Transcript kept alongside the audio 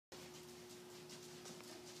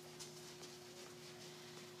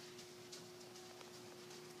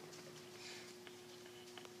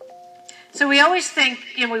So we always think,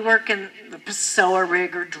 we work in the Pessoa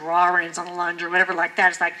rig or draw reins on a lunge or whatever like that.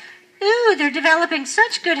 It's like, ooh, they're developing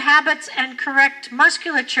such good habits and correct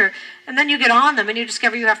musculature. And then you get on them and you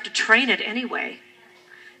discover you have to train it anyway.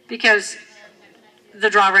 Because the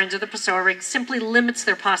draw reins or the Pessoa rig simply limits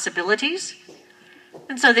their possibilities.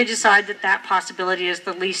 And so they decide that that possibility is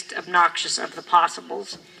the least obnoxious of the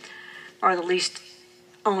possibles, or the least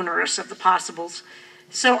onerous of the possibles.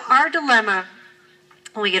 So our dilemma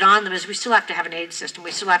when we get on them is we still have to have an aid system.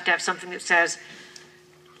 We still have to have something that says,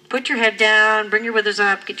 put your head down, bring your withers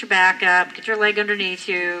up, get your back up, get your leg underneath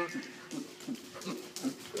you,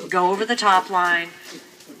 go over the top line.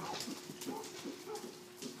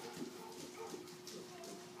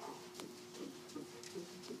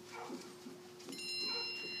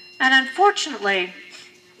 And unfortunately,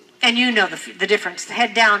 and you know the difference, the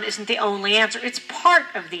head down isn't the only answer. It's part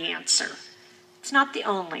of the answer. It's not the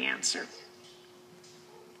only answer.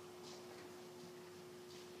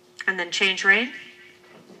 And then change rein.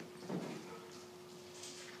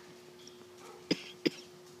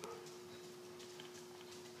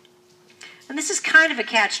 And this is kind of a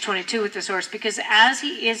catch-22 with this horse, because as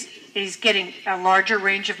he's getting a larger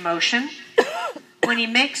range of motion, when he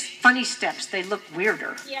makes funny steps, they look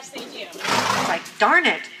weirder. Yes, they do. It's like, darn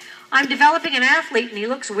it, I'm developing an athlete and he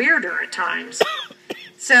looks weirder at times.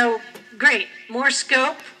 So, great. More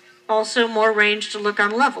scope, also more range to look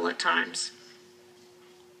on level at times.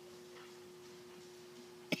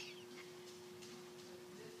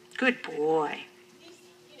 Good boy.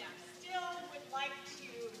 Still would like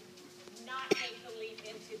to not make the leap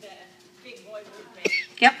into the big boy movement.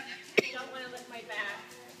 Yep. Don't want to lift my back.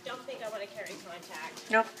 Don't think I want to carry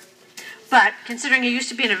contact. Nope. But considering he used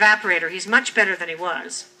to be an evaporator, he's much better than he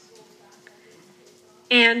was.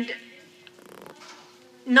 And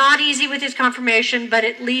not easy with his conformation, but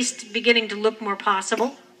at least beginning to look more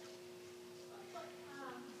possible.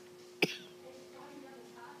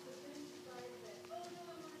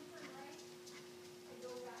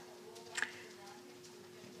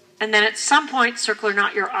 And then at some point, circle are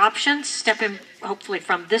not your options. Step him, hopefully,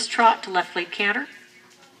 from this trot to left lead canter.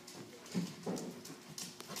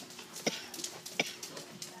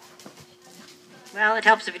 Well, it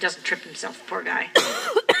helps if he doesn't trip himself, poor guy.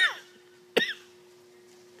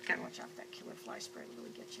 Gotta watch out for that killer fly spray, it'll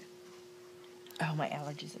really get you. Oh, my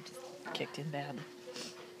allergies have just kicked in bad.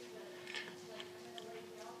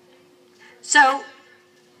 So,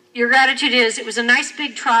 your gratitude is, it was a nice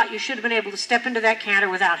big trot. You should have been able to step into that canter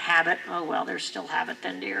without habit. Oh, well, there's still habit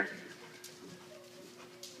then, dear.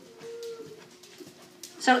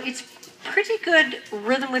 So it's pretty good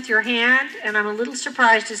rhythm with your hand, and I'm a little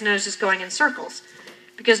surprised his nose is going in circles.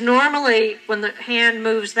 Because normally, when the hand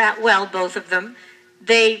moves that well, both of them,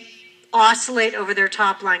 they oscillate over their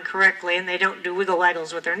top line correctly, and they don't do wiggle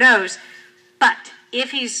waggles with their nose. But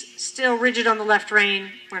if he's still rigid on the left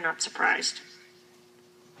rein, we're not surprised.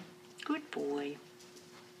 Good boy.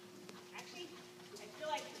 Actually, I feel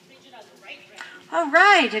like he's rigid on the right rein. Oh,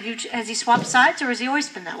 right. Has he swapped sides, or has he always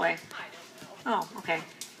been that way? I don't know. Oh, okay.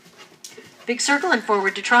 Big circle and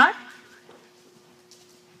forward to trot.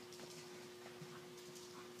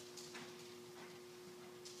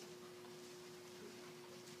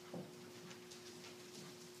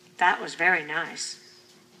 That was very nice.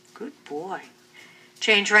 Good boy.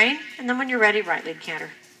 Change rein, and then when you're ready, right lead canter.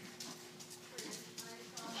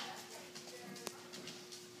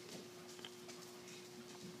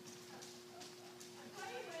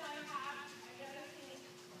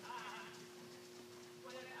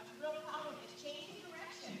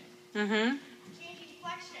 Mm-hmm. Changing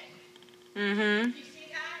flexion. Mm-hmm. You see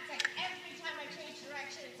that? It's like every time I change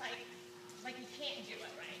direction, it's like you can't do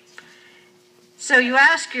it right. So you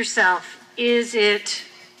ask yourself, is it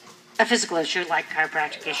a physical issue, like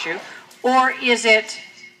chiropractic issue, or is it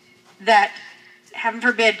that, heaven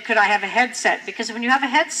forbid, could I have a headset? Because when you have a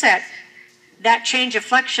headset, that change of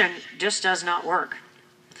flexion just does not work.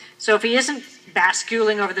 So if he isn't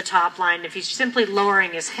basculing over the top line, if he's simply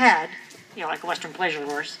lowering his head, like a Western pleasure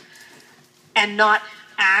horse, and not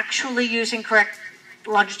actually using correct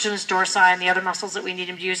longitudinus dorsi and the other muscles that we need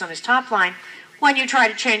him to use on his top line, when you try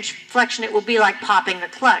to change flexion, it will be like popping the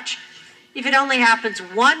clutch. If it only happens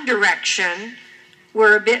one direction,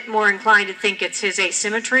 we're a bit more inclined to think it's his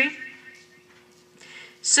asymmetry.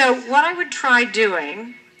 So what I would try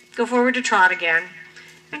doing, go forward to trot again,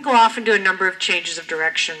 and go off and do a number of changes of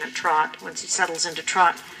direction at trot once he settles into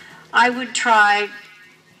trot. I would try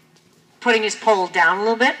putting his pole down a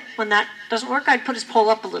little bit. When that doesn't work, I'd put his pole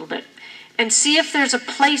up a little bit and see if there's a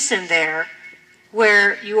place in there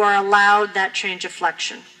where you are allowed that change of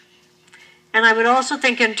flexion. And I would also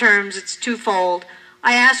think in terms, it's twofold,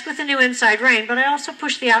 I ask with the new inside rein, but I also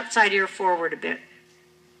push the outside ear forward a bit.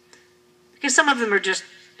 Because some of them are just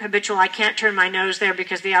habitual. I can't turn my nose there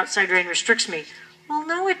because the outside rein restricts me. Well,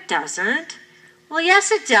 no, it doesn't. Well,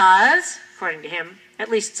 yes, it does, according to him, at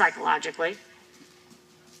least psychologically.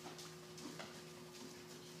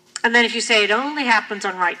 And then if you say it only happens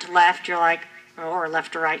on right to left, you're like, or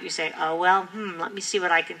left to right, you say, oh, well, let me see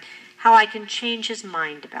how I can change his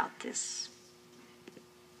mind about this.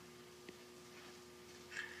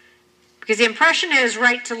 Because the impression is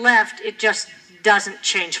right to left, it just doesn't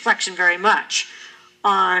change flexion very much.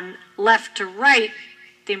 On left to right,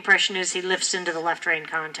 the impression is he lifts into the left rein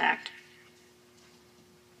contact.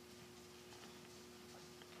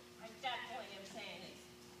 I definitely am saying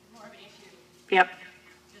it's more of an issue. Yep.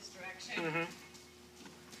 This direction. Mm-hmm.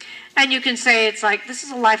 And you can say it's like, this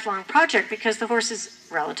is a lifelong project because the horse is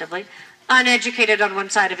relatively uneducated on one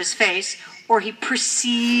side of his face, or he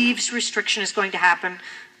perceives restriction is going to happen,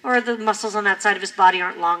 or the muscles on that side of his body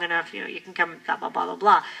aren't long enough, you can come blah, blah, blah, blah,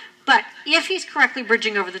 blah. But if he's correctly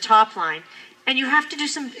bridging over the top line, and you have to do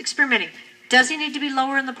some experimenting, does he need to be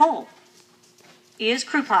lower in the pole? He is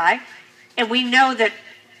croup high, and we know that,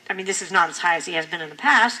 this is not as high as he has been in the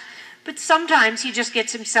past, but sometimes he just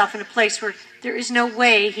gets himself in a place where there is no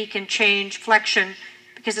way he can change flexion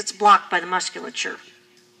because it's blocked by the musculature.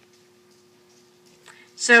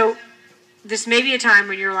 So this may be a time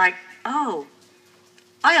when you're like, oh,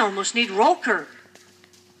 I almost need roller,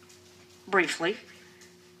 briefly.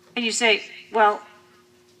 And you say, well,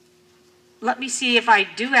 let me see if I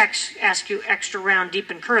do ask you extra round, deep,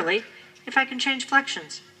 and curly, if I can change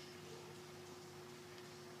flexions.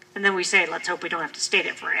 And then we say, let's hope we don't have to state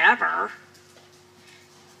it forever.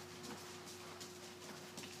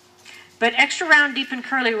 But extra round, deep, and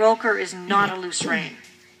curly roller is not a loose rein.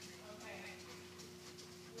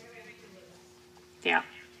 Yeah.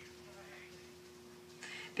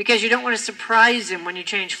 Because you don't want to surprise him when you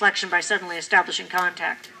change flexion by suddenly establishing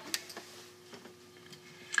contact.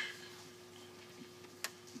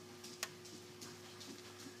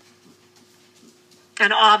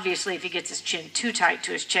 And obviously, if he gets his chin too tight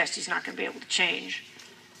to his chest, he's not going to be able to change.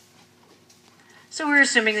 So we're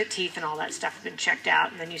assuming that teeth and all that stuff have been checked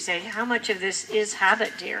out. And then you say, how much of this is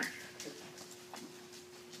habit, dear?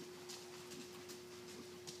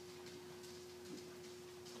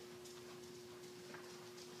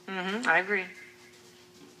 I agree.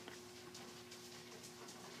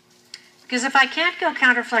 Because if I can't go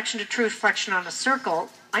counterflexion to true flexion on a circle,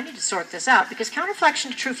 I need to sort this out. Because counterflexion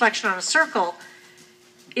to true flexion on a circle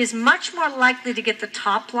is much more likely to get the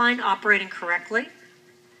top line operating correctly.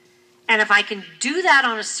 And if I can do that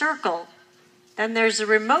on a circle, then there's a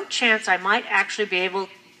remote chance I might actually be able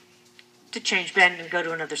to change bend and go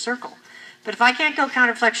to another circle. But if I can't go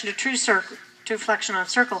counterflexion to true flexion on a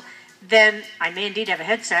circle, then I may indeed have a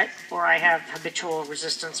headset, or I have habitual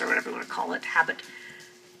resistance, or whatever you want to call it, habit,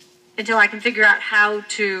 until I can figure out how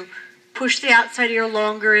to push the outside ear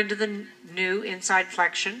longer into the new inside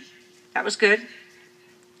flexion. That was good.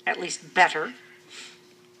 At least better.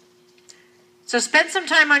 So spend some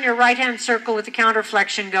time on your right-hand circle with the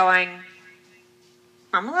counterflexion going,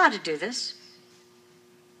 I'm allowed to do this.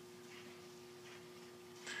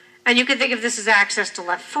 And you can think of this as access to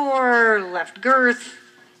left fore, left girth.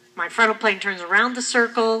 My frontal plane turns around the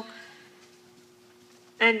circle.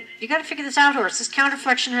 And you got to figure this out, horse. This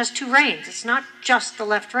counterflexion has two reins. It's not just the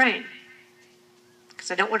left rein. Because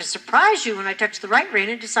I don't want to surprise you when I touch the right rein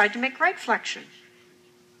and decide to make right flexion.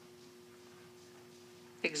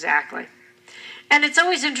 Exactly. And it's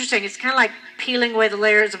always interesting. It's kind of like peeling away the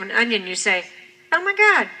layers of an onion. You say, oh my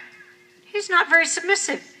God, he's not very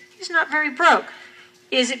submissive. He's not very broke.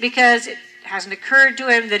 Is it because it hasn't occurred to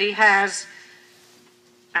him that he has,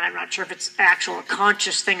 and I'm not sure if it's actual a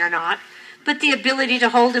conscious thing or not, but the ability to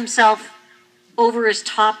hold himself over his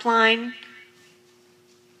top line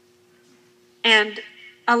and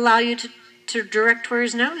allow you to direct where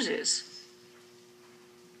his nose is?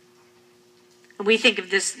 We think of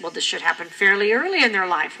this, well, this should happen fairly early in their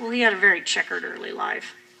life. Well, he had a very checkered early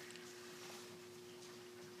life.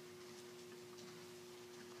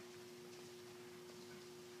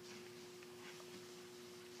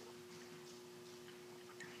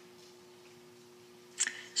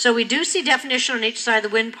 So we do see definition on each side of the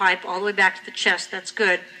windpipe all the way back to the chest. That's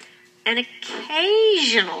good. And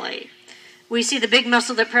occasionally we see the big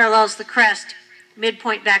muscle that parallels the crest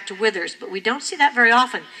midpoint back to withers, but we don't see that very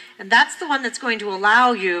often. And that's the one that's going to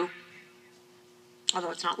allow you,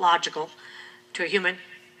 although it's not logical to a human,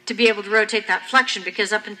 to be able to rotate that flexion,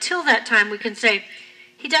 because up until that time we can say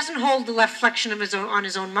he doesn't hold the left flexion of his own, on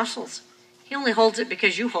his own muscles. He only holds it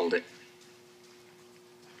because you hold it.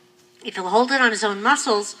 If he'll hold it on his own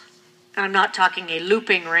muscles, and I'm not talking a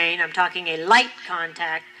looping rein, I'm talking a light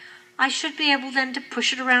contact, I should be able then to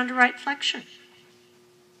push it around to right flexion.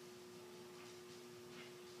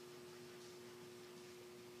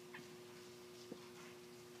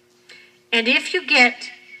 And if you get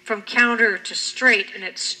from counter to straight, and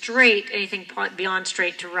it's straight, anything beyond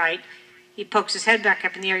straight to right, he pokes his head back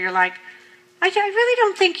up in the air, you're like, I really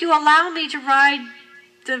don't think you allow me to ride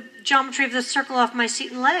the geometry of the circle off my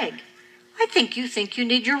seat and leg. I think you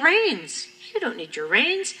need your reins. You don't need your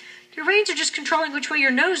reins. Your reins are just controlling which way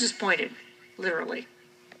your nose is pointed, literally.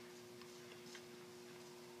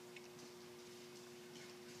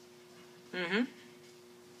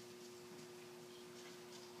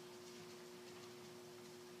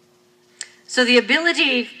 So the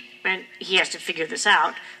ability, and he has to figure this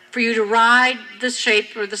out, for you to ride the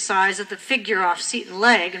shape or the size of the figure off seat and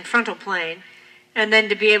leg and frontal plane, and then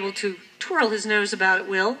to be able to twirl his nose about at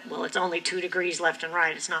will, well, it's only 2 degrees left and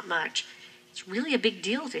right, it's not much. It's really a big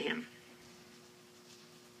deal to him.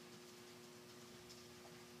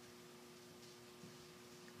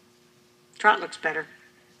 Trot looks better.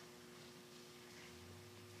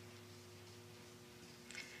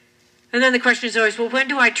 And then the question is always, well, when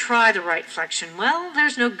do I try the right flexion? Well,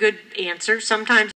 there's no good answer. Sometimes